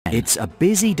again. It's a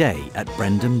busy day at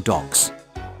Brendam Docks.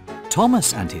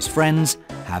 Thomas and his friends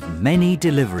have many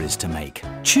deliveries to make.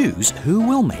 Choose who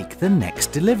will make the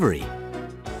next delivery.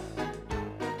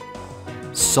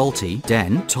 Salty,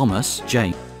 Den, Thomas,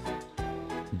 James.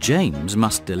 James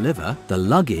must deliver the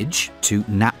luggage to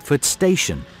Knapford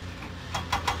Station.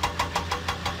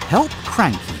 Help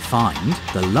Cranky find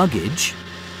the luggage.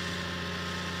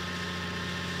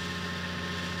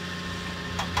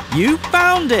 You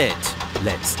found it!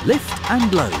 Let's lift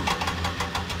and load.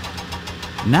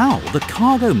 Now the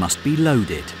cargo must be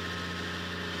loaded.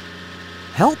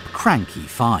 Help Cranky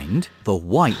find the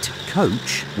white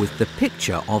coach with the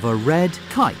picture of a red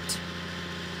kite.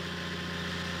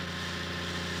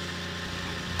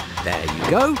 There you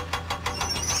go.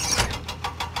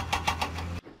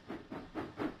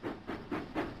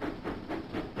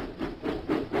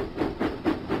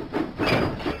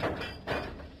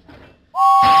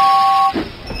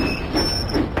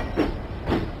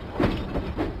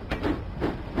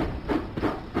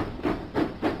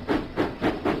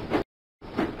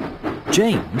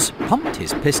 James pumped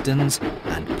his pistons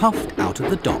and puffed out of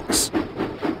the docks.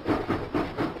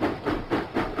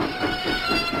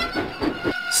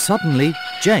 Suddenly,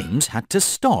 James had to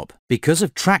stop because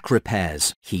of track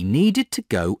repairs. He needed to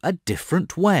go a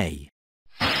different way.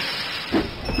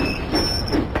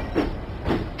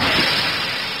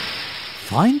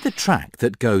 Find the track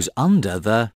that goes under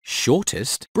the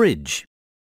shortest bridge.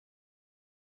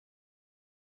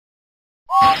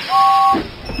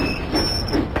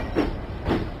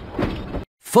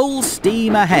 Full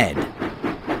steam ahead.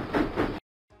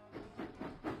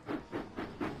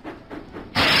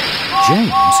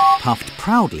 James puffed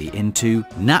proudly into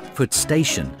Knapford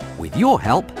Station. With your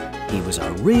help, he was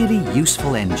a really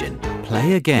useful engine.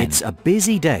 Play again. It's a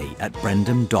busy day at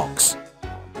Brendam Docks.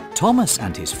 Thomas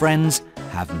and his friends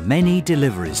have many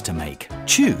deliveries to make.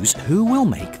 Choose who will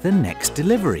make the next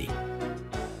delivery.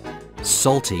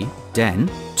 Salty, Den,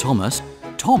 Thomas.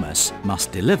 Thomas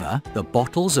must deliver the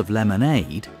bottles of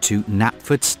lemonade to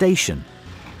Knapford Station.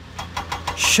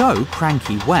 Show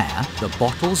Cranky where the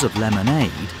bottles of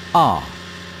lemonade are.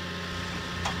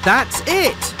 That's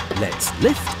it! Let's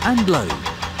lift and load.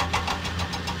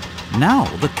 Now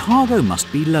the cargo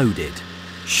must be loaded.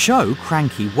 Show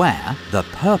Cranky where the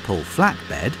purple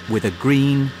flatbed with a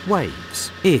green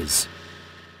waves is.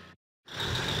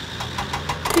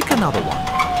 Pick another one.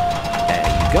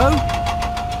 There you go.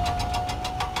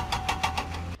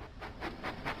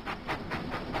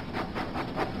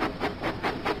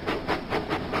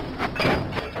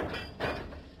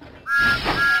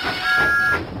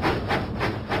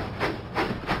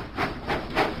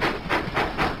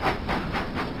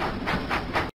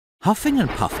 Huffing and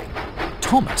puffing,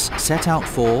 Thomas set out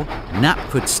for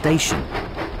Knapford Station.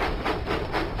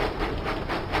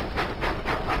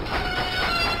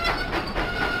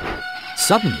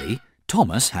 Suddenly,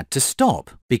 Thomas had to stop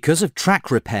because of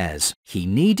track repairs. He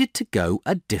needed to go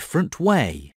a different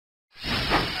way.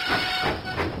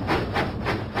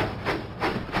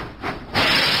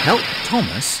 Help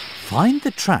Thomas find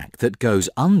the track that goes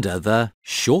under the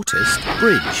shortest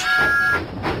bridge.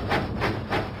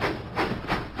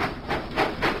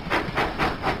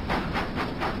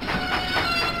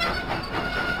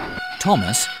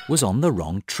 Thomas was on the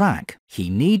wrong track.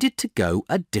 He needed to go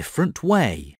a different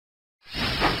way.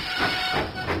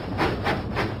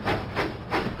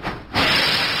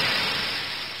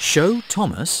 Show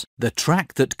Thomas the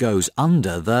track that goes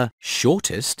under the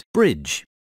shortest bridge.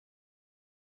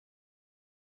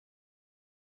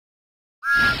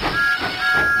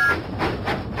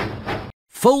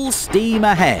 Full steam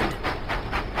ahead.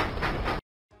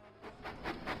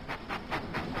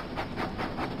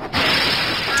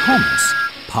 Thomas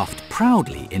puffed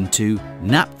proudly into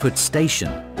Knapford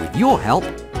Station. With your help,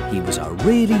 he was a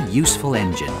really useful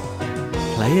engine.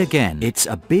 Play again. It's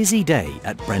a busy day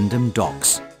at Brendam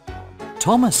Docks.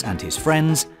 Thomas and his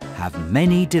friends have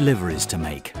many deliveries to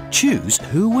make. Choose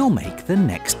who will make the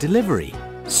next delivery.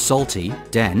 Salty,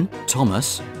 Den,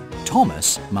 Thomas.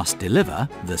 Thomas must deliver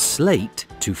the slate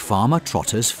to Farmer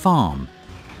Trotter's farm.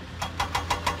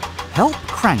 Help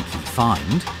Cranky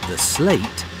find the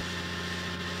slate.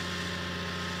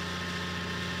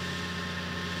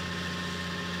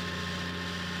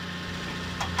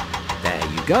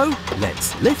 There you go.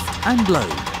 Let's lift and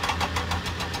load.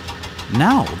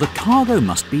 Now the cargo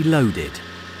must be loaded.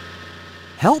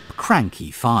 Help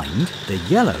Cranky find the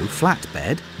yellow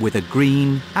flatbed with a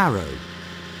green arrow.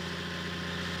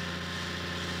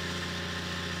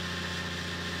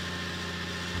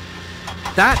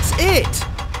 That's it!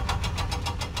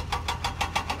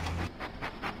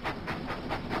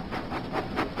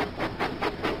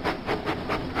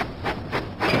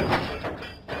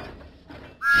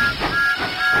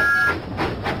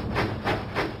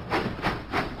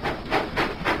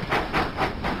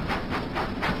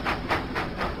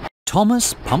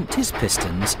 Thomas pumped his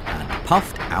pistons and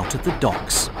puffed out of the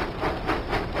docks.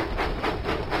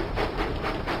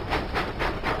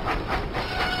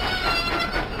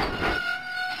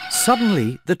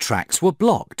 Suddenly, the tracks were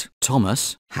blocked.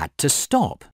 Thomas had to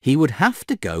stop. He would have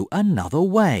to go another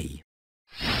way.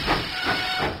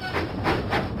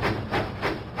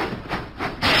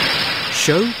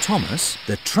 Show Thomas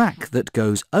the track that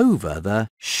goes over the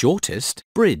shortest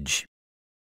bridge.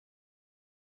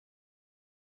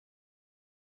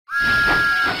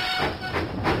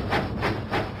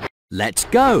 Let's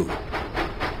go!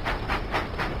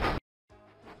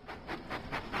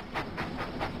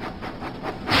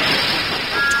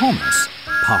 Thomas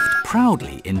puffed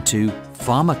proudly into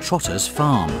Farmer Trotter's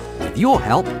farm. With your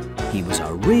help, he was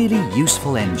a really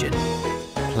useful engine.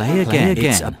 Play again.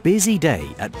 It's a busy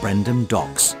day at Brendam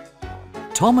Docks.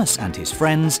 Thomas and his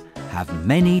friends have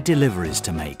many deliveries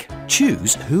to make.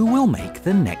 Choose who will make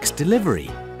the next delivery.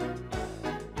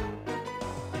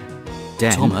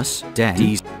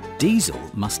 Diesel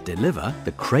must deliver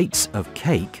the crates of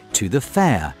cake to the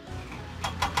fair.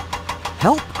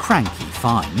 Help Cranky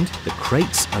find the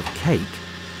crates of cake.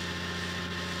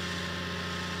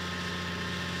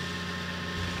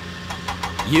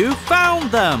 You found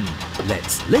them!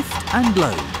 Let's lift and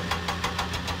load.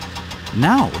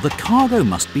 Now the cargo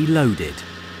must be loaded.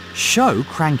 Show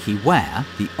Cranky where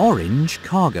the orange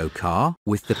cargo car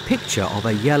with the picture of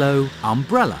a yellow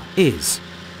umbrella is.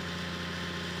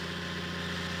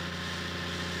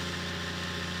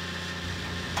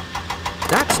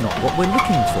 That's not what we're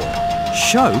looking for.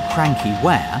 Show Cranky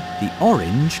where the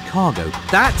orange cargo...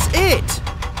 That's it!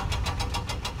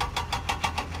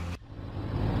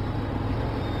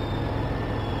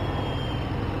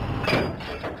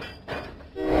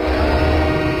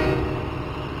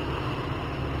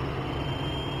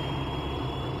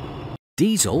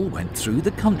 Diesel went through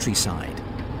the countryside.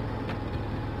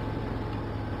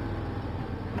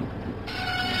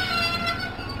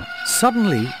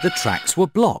 Suddenly, the tracks were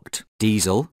blocked.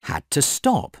 Diesel had to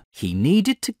stop. He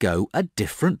needed to go a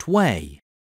different way.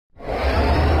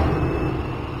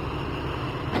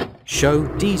 Show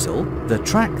Diesel the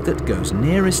track that goes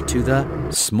nearest to the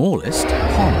smallest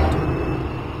pond.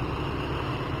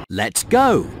 Let's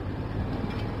go!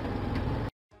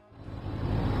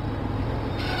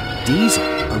 Diesel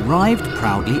arrived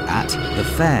proudly at the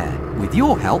fair. With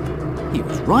your help, he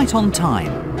was right on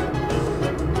time.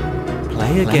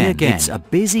 Play again. It's a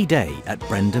busy day at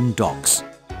Brendam Docks.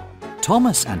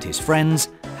 Thomas and his friends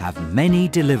have many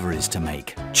deliveries to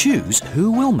make. Choose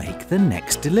who will make the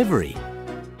next delivery.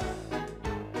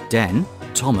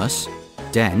 Thomas,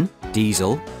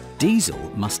 Diesel.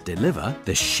 Diesel must deliver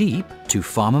the sheep to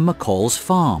Farmer McCall's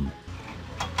farm.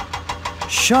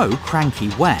 Show Cranky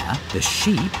where the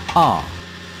sheep are.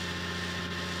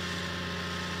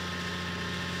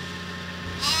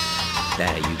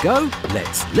 There you go.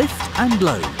 Let's lift and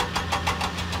load.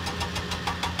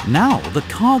 Now the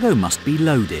cargo must be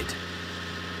loaded.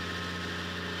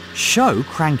 Show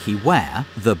Cranky where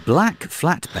the black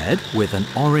flatbed with an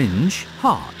orange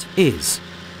heart is.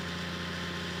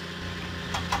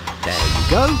 There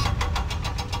you go.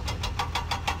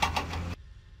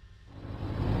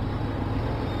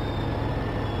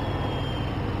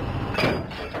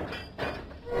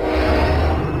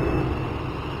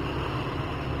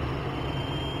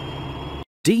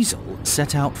 Diesel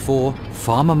set out for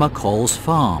Farmer McCall's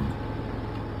farm.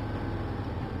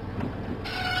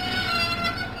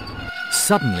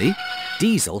 Suddenly,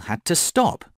 Diesel had to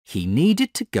stop. He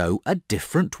needed to go a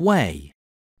different way.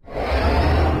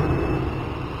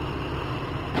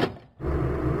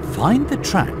 Find the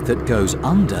track that goes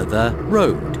under the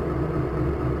road.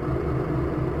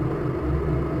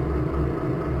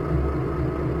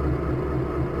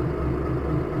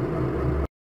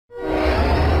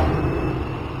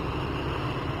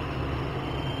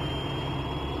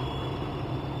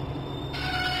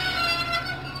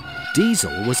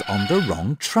 Diesel was on the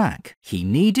wrong track. He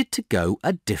needed to go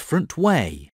a different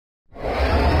way.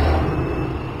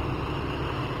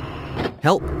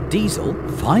 Help Diesel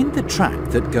find the track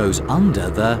that goes under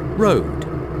the road.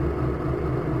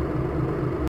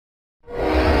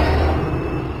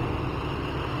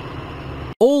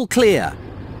 All clear.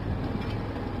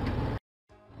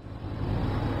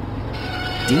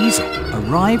 Diesel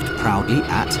arrived proudly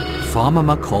at Farmer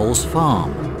McCall's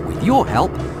farm. With your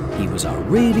help, he was a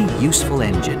really useful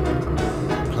engine.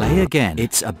 Play again.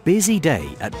 It's a busy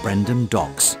day at Brendam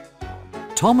Docks.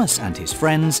 Thomas and his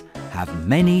friends have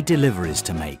many deliveries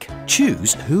to make.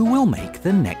 Choose who will make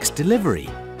the next delivery.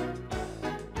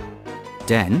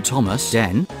 Thomas,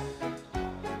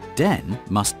 Den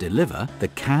must deliver the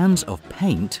cans of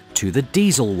paint to the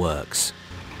diesel works.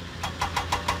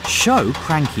 Show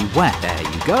Cranky where. There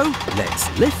you go.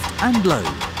 Let's lift and load.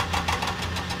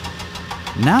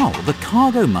 Now the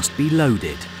cargo must be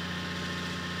loaded.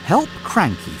 Help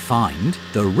Cranky find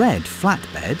the red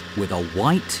flatbed with a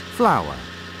white flower.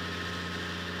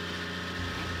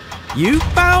 You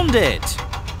found it!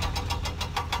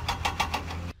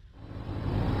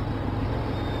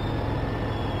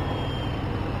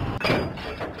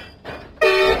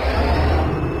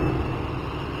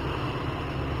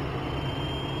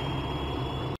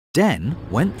 Den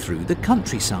went through the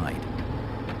countryside.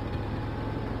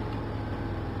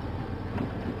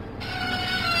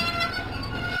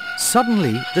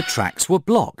 Suddenly, the tracks were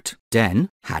blocked. Den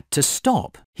had to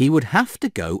stop. He would have to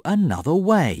go another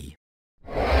way.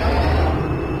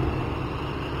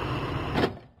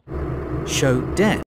 Show Den